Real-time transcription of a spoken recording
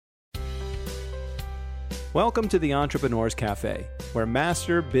Welcome to the Entrepreneurs Cafe, where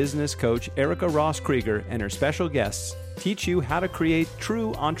master business coach Erica Ross Krieger and her special guests teach you how to create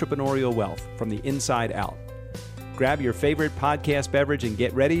true entrepreneurial wealth from the inside out. Grab your favorite podcast beverage and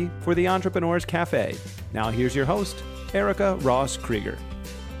get ready for the Entrepreneurs Cafe. Now here's your host, Erica Ross Krieger.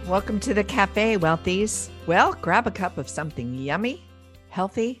 Welcome to the cafe, wealthies. Well, grab a cup of something yummy,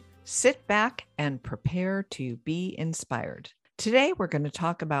 healthy, sit back, and prepare to be inspired. Today, we're going to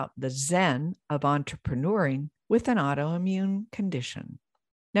talk about the Zen of entrepreneuring with an autoimmune condition.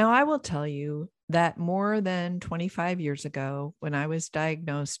 Now, I will tell you that more than 25 years ago, when I was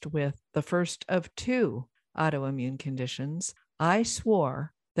diagnosed with the first of two autoimmune conditions, I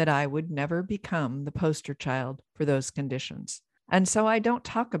swore that I would never become the poster child for those conditions. And so I don't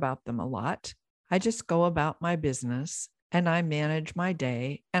talk about them a lot. I just go about my business and I manage my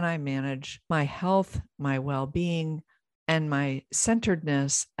day and I manage my health, my well-being, and my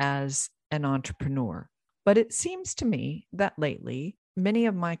centeredness as an entrepreneur. But it seems to me that lately, many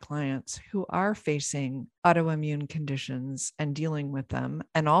of my clients who are facing autoimmune conditions and dealing with them,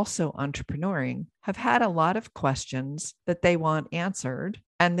 and also entrepreneuring, have had a lot of questions that they want answered,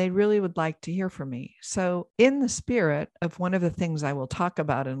 and they really would like to hear from me. So in the spirit of one of the things I will talk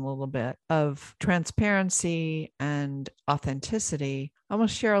about in a little bit of transparency and authenticity, I'm going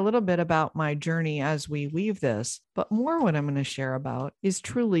to share a little bit about my journey as we weave this, but more what I'm going to share about is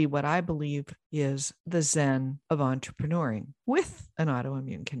truly what I believe is the Zen of entrepreneuring with an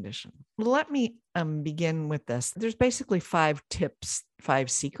autoimmune condition. Let me begin with this. There's basically 5 tips,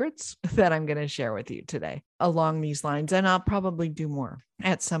 5 secrets that I'm going to share with you today along these lines, and I'll probably do more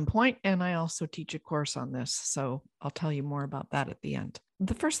at some point. And I also teach a course on this, so I'll tell you more about that at the end.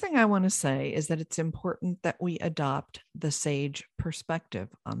 The first thing I want to say is that it's important that we adopt the sage perspective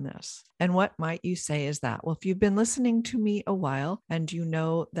on this. And what might you say is that? Well, if you've been listening to me a while and you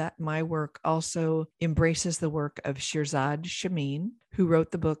know that my work also embraces the work of Shirzad Chamine, who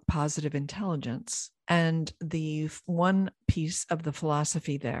wrote the book Positive Intelligence. And the one piece of the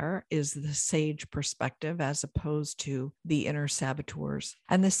philosophy there is the sage perspective as opposed to the inner saboteurs.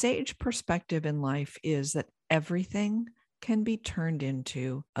 And the sage perspective in life is that everything can be turned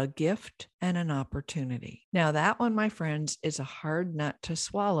into a gift and an opportunity. Now, that one, my friends, is a hard nut to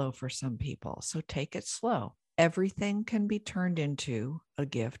swallow for some people, so take it slow. Everything can be turned into a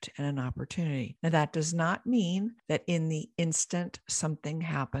gift and an opportunity. Now, that does not mean that in the instant something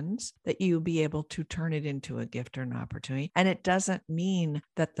happens, that you'll be able to turn it into a gift or an opportunity. And it doesn't mean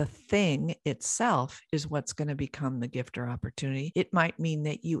that the thing itself is what's going to become the gift or opportunity. It might mean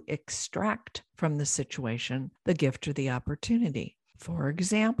that you extract from the situation the gift or the opportunity. For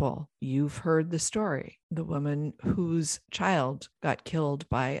example, you've heard the story, the woman whose child got killed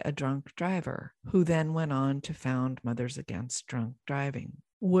by a drunk driver, who then went on to found Mothers Against Drunk Driving.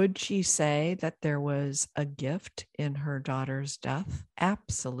 Would she say that there was a gift in her daughter's death?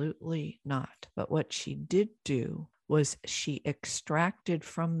 Absolutely not. But what she did do was she extracted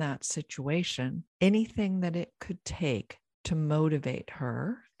from that situation anything that it could take to motivate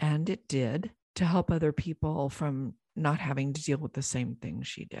her, and it did, to help other people from not having to deal with the same thing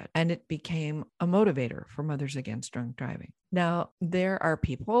she did. And it became a motivator for Mothers Against Drunk Driving. Now, there are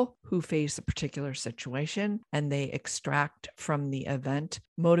people who face a particular situation and they extract from the event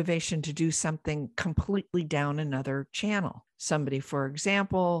motivation to do something completely down another channel. Somebody, for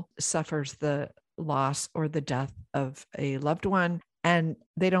example, suffers the loss or the death of a loved one, and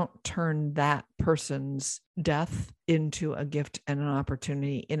they don't turn that person's death into a gift and an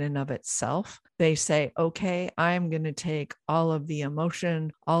opportunity in and of itself. They say, okay, I'm going to take all of the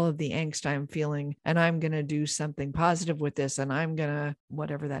emotion, all of the angst I'm feeling, and I'm going to do something positive with this. And I'm going to,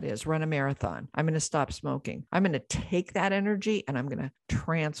 whatever that is, run a marathon. I'm going to stop smoking. I'm going to take that energy and I'm going to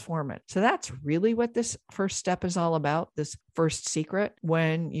transform it. So that's really what this first step is all about. This first secret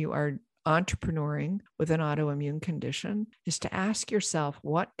when you are entrepreneuring with an autoimmune condition is to ask yourself,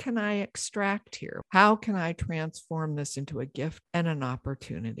 what can I extract here? How can I transform this into a gift and an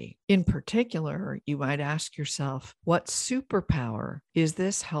opportunity? In particular, you might ask yourself, what superpower is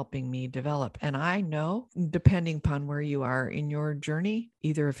this helping me develop? And I know, depending upon where you are in your journey,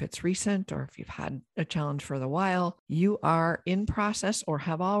 either if it's recent or if you've had a challenge for a while, you are in process or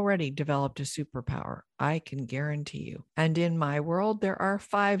have already developed a superpower. I can guarantee you. And in my world, there are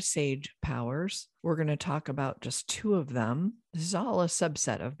 5 sage powers. We're going to talk about just 2 of them. This is all a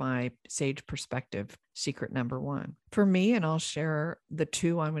subset of my sage perspective, secret number 1. For me, and I'll share the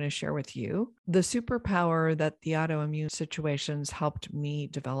 2 I'm going to share with you, the superpower that the autoimmune situations helped me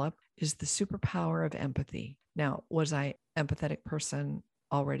develop is the superpower of empathy. Now, was I an empathetic person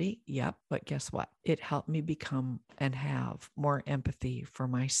already. Yep. But guess what? It helped me become and have more empathy for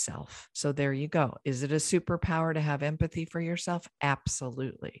myself. So there you go. Is it a superpower to have empathy for yourself?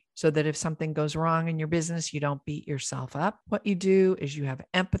 Absolutely. So that if something goes wrong in your business, you don't beat yourself up. What you do is you have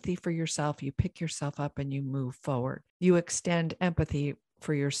empathy for yourself. You pick yourself up and you move forward. You extend empathy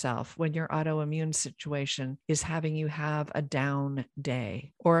for yourself when your autoimmune situation is having you have a down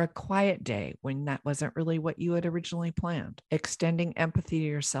day or a quiet day when that wasn't really what you had originally planned. Extending empathy to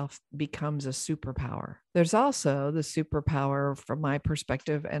yourself becomes a superpower. There's also the superpower, from my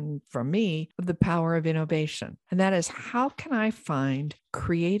perspective and from me, of the power of innovation. And that is, how can I find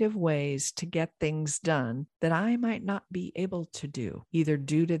creative ways to get things done that I might not be able to do, either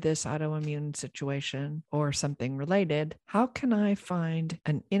due to this autoimmune situation or something related? How can I find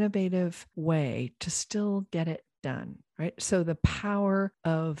an innovative way to still get it done? Right? So the power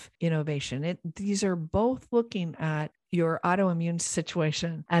of innovation. These are both looking at your autoimmune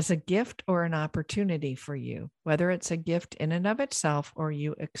situation as a gift or an opportunity for you, whether it's a gift in and of itself, or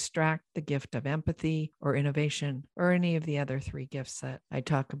you extract the gift of empathy or innovation, or any of the other three gifts that I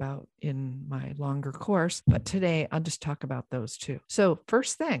talk about in my longer course. But today I'll just talk about those two. So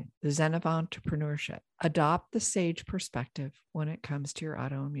first thing, the Zen of entrepreneurship. Adopt the sage perspective when it comes to your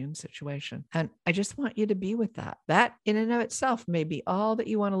autoimmune situation. And I just want you to be with that. That in and of itself may be all that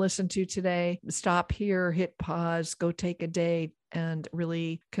you want to listen to today. Stop here, hit pause, go take a day and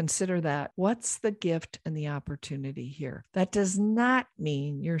really consider that. What's the gift and the opportunity here? That does not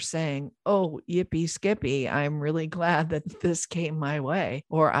mean you're saying, oh, yippee skippy, I'm really glad that this came my way,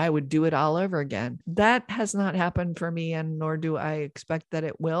 or I would do it all over again. That has not happened for me, and nor do I expect that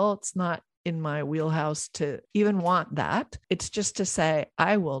it will. It's not in my wheelhouse to even want that. It's just to say,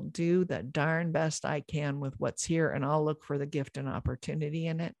 I will do the darn best I can with what's here, and I'll look for the gift and opportunity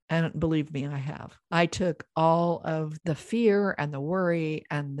in it. And believe me, I have. I took all of the fear and the worry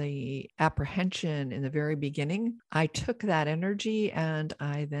and the apprehension in the very beginning. I took that energy and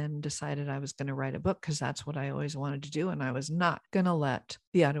I then decided I was going to write a book, because that's what I always wanted to do. And I was not going to let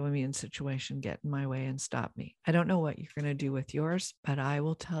the autoimmune situation get in my way and stop me. I don't know what you're going to do with yours, but I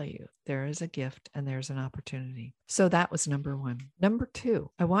will tell you, there is a gift and there's an opportunity. So that was number one. Number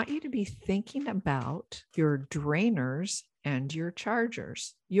two, I want you to be thinking about your drainers and your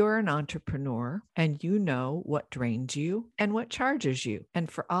chargers. You're an entrepreneur and you know what drains you and what charges you.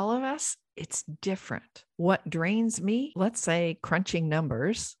 And for all of us, it's different. What drains me, let's say crunching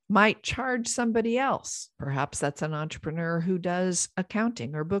numbers, might charge somebody else. Perhaps that's an entrepreneur who does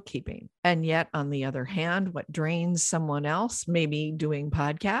accounting or bookkeeping. And yet, on the other hand, what drains someone else, maybe doing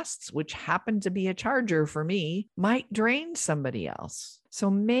podcasts, which happen to be a charger for me, might drain somebody else. So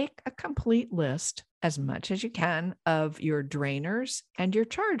make a complete list, as much as you can, of your drainers and your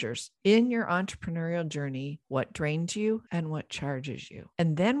chargers in your entrepreneurial journey, what drains you and what charges you.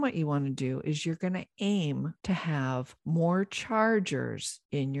 And then what you want to do is you're going to aim to have more chargers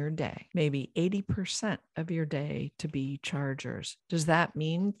in your day, maybe 80% of your day to be chargers. Does that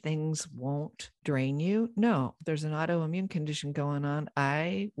mean things won't drain you? No, there's an autoimmune condition going on.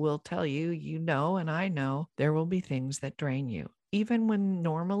 I will tell you, and I know there will be things that drain you. Even when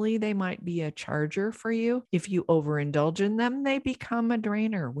normally they might be a charger for you, if you overindulge in them, they become a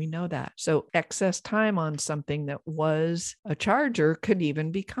drainer. We know that. So excess time on something that was a charger could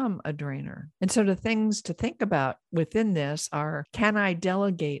even become a drainer. And so the things to think about within this are, can I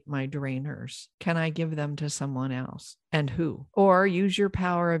delegate my drainers? Can I give them to someone else? And who? Or use your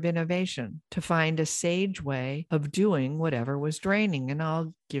power of innovation to find a sage way of doing whatever was draining. And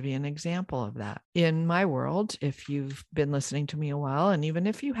I'll give you an example of that. In my world, if you've been listening to me a while, and even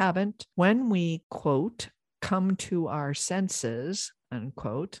if you haven't, when we, quote, come to our senses,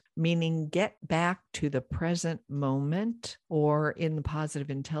 unquote, meaning get back to the present moment, or in the positive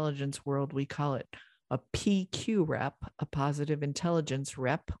intelligence world, we call it a PQ rep, a positive intelligence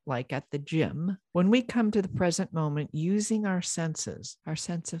rep, like at the gym. When we come to the present moment using our senses, our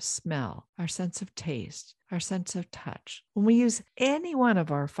sense of smell, our sense of taste, our sense of touch, when we use any one of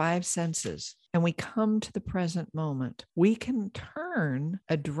our five senses and we come to the present moment, we can turn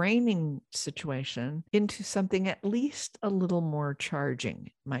a draining situation into something at least a little more charging.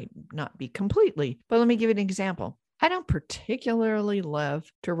 It might not be completely, but let me give you an example. I don't particularly love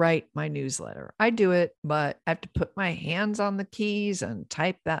to write my newsletter. I do it, but I have to put my hands on the keys and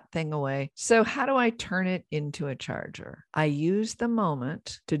type that thing away. So how do I turn it into a charger? I use the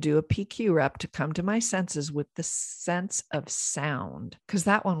moment to do a PQ rep to come to my senses with the sense of sound, because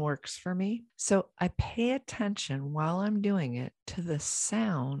that one works for me. So I pay attention while I'm doing it to the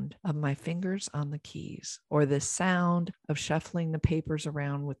sound of my fingers on the keys, or the sound of shuffling the papers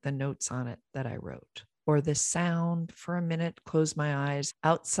around with the notes on it that I wrote. or the sound for a minute, close my eyes,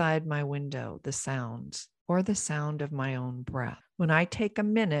 outside my window, the sounds, or the sound of my own breath. When I take a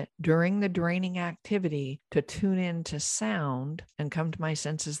minute during the draining activity to tune into sound and come to my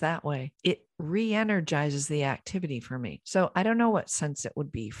senses that way, it re-energizes the activity for me. So I don't know what sense it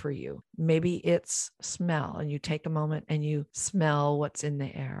would be for you. Maybe it's smell, and you take a moment and you smell what's in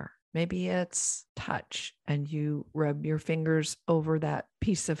the air. Maybe it's touch and you rub your fingers over that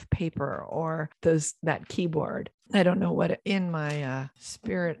piece of paper or that keyboard. I don't know what, in my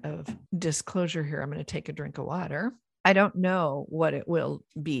spirit of disclosure here, I'm going to take a drink of water. I don't know what it will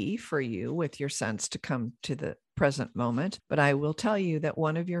be for you with your sense to come to the present moment, but I will tell you that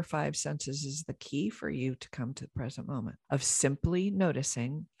one of your 5 senses is the key for you to come to the present moment, of simply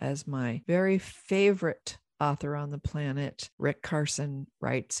noticing, as my very favorite author on the planet, Rick Carson,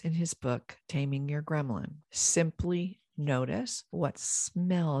 writes in his book, Taming Your Gremlin. Simply notice what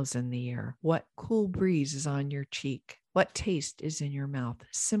smells in the air, what cool breeze is on your cheek, what taste is in your mouth.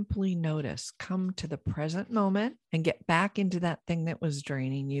 Simply notice, come to the present moment and get back into that thing that was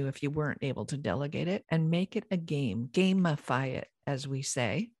draining you if you weren't able to delegate it, and make it a game, gamify it, as we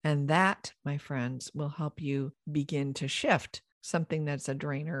say. And that, my friends, will help you begin to shift something that's a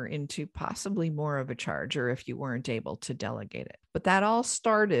drainer into possibly more of a charger if you weren't able to delegate it. But that all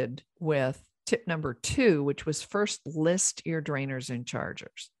started with tip number 2, which was first list your drainers and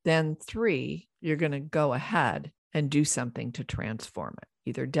chargers. Then 3, you're going to go ahead and do something to transform it,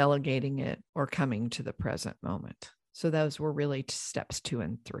 either delegating it or coming to the present moment. So those were really steps 2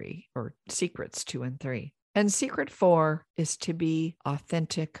 and 3, or secrets 2 and 3. And secret 4 is to be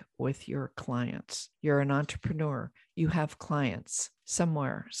authentic with your clients. You're an entrepreneur. You have clients.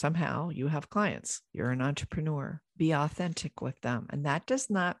 Somewhere, somehow, you have clients. You're an entrepreneur. Be authentic with them. And that does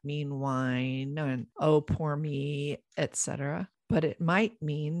not mean whine and, oh, poor me, etc. But it might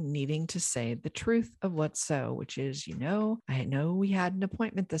mean needing to say the truth of what's so, which is, I know we had an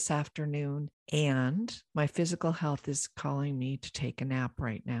appointment this afternoon and my physical health is calling me to take a nap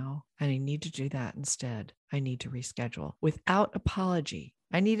right now. And I need to do that instead. I need to reschedule without apology.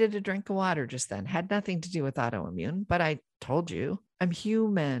 I needed a drink of water just then. Had nothing to do with autoimmune, but I told you I'm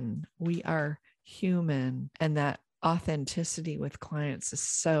human. We are human. And that authenticity with clients is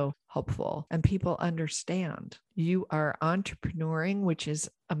so helpful, and people understand you are entrepreneuring, which is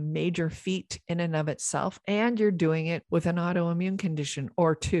a major feat in and of itself, and you're doing it with an autoimmune condition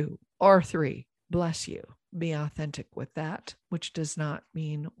or 2 or 3. Bless you. Be authentic with that, which does not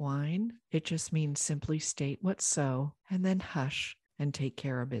mean whine. It just means simply state what's so, and then hush and take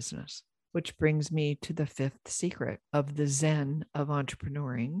care of business. Which brings me to the 5th secret of the Zen of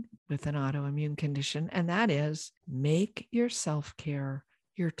entrepreneuring with an autoimmune condition, and that is make your self-care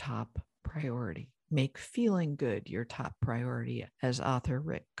your top priority. Make feeling good your top priority, as author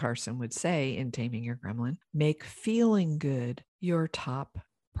Rick Carson would say in Taming Your Gremlin. Make feeling good your top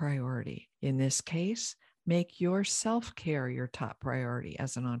priority. In this case, make your self-care your top priority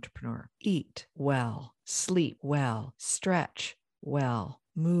as an entrepreneur. Eat well, sleep well, stretch well,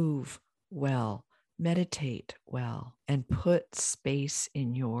 move well, meditate well, and put space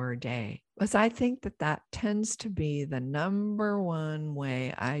in your day. Because I think that tends to be the number one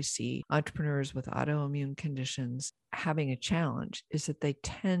way I see entrepreneurs with autoimmune conditions having a challenge, is that they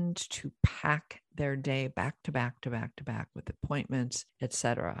tend to pack their day back to back to back to back with appointments,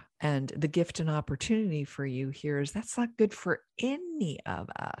 etc. And the gift and opportunity for you here is that's not good for any of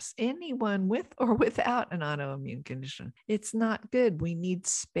us, anyone with or without an autoimmune condition. It's not good. We need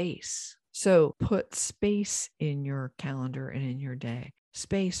space. So put space in your calendar and in your day.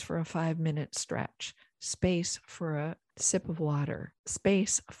 Space for a 5-minute stretch, space for a sip of water,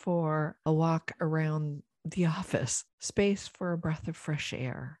 space for a walk around the office, space for a breath of fresh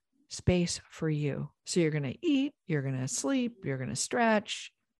air, space for you. So you're going to eat, you're going to sleep, you're going to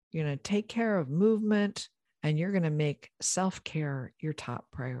stretch, you're going to take care of movement, and you're going to make self-care your top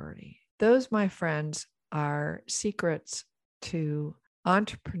priority. Those, my friends, are secrets to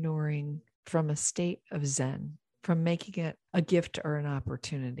entrepreneuring from a state of Zen, from making it a gift or an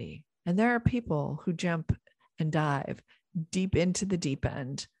opportunity. And there are people who jump and dive deep into the deep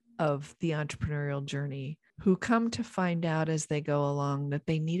end of the entrepreneurial journey, who come to find out as they go along that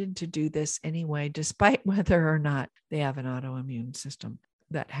they needed to do this anyway, despite whether or not they have an autoimmune system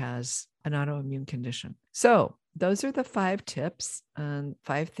that has an autoimmune condition. So those are the 5 tips and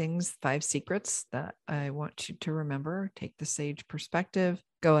 5 things, 5 secrets that I want you to remember. Take the sage perspective.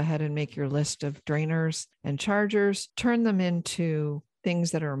 Go ahead and make your list of drainers and chargers. Turn them into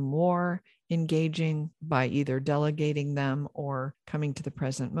things that are more engaging by either delegating them or coming to the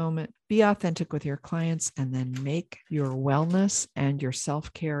present moment. Be authentic with your clients, and then make your wellness and your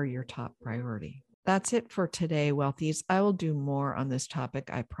self-care your top priority. That's it for today, Wealthies. I will do more on this topic,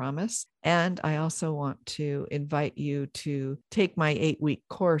 I promise. And I also want to invite you to take my 8-week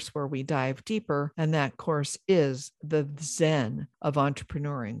course where we dive deeper. And that course is the Zen of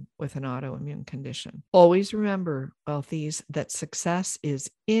entrepreneuring with an autoimmune condition. Always remember, Wealthies, that success is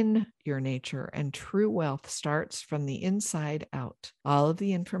in your nature and true wealth starts from the inside out. All of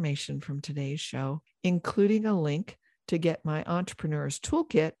the information from today's show, including a link to get my Entrepreneur's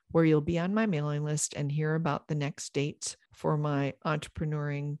Toolkit, where you'll be on my mailing list and hear about the next dates for my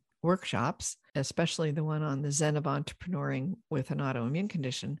entrepreneuring workshops, especially the one on the Zen of entrepreneuring with an autoimmune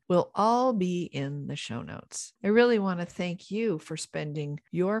condition, will all be in the show notes. I really want to thank you for spending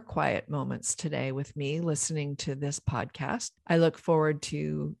your quiet moments today with me listening to this podcast. I look forward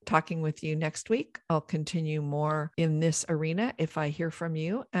to talking with you next week. I'll continue more in this arena if I hear from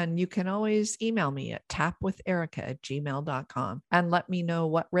you, and you can always email me at tapwitherica@gmail.com and let me know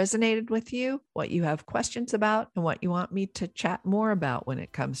what resonated with you, what you have questions about, and what you want me to chat more about when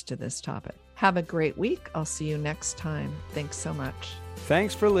it comes to this topic. Have a great week. I'll see you next time. Thanks so much.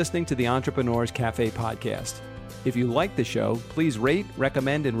 Thanks for listening to the Entrepreneurs Cafe podcast. If you like the show, please rate,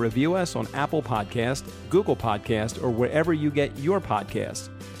 recommend, and review us on Apple Podcast, Google Podcast, or wherever you get your podcasts,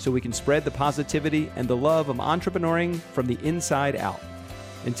 so we can spread the positivity and the love of entrepreneuring from the inside out.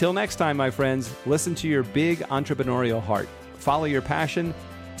 Until next time, my friends, listen to your big entrepreneurial heart. Follow your passion,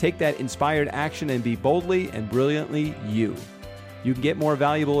 take that inspired action, and be boldly and brilliantly you. You can get more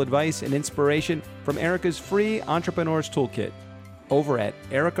valuable advice and inspiration from Erica's free Entrepreneur's Toolkit over at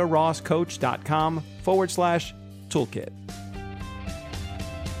ericarosscoach.com/toolkit.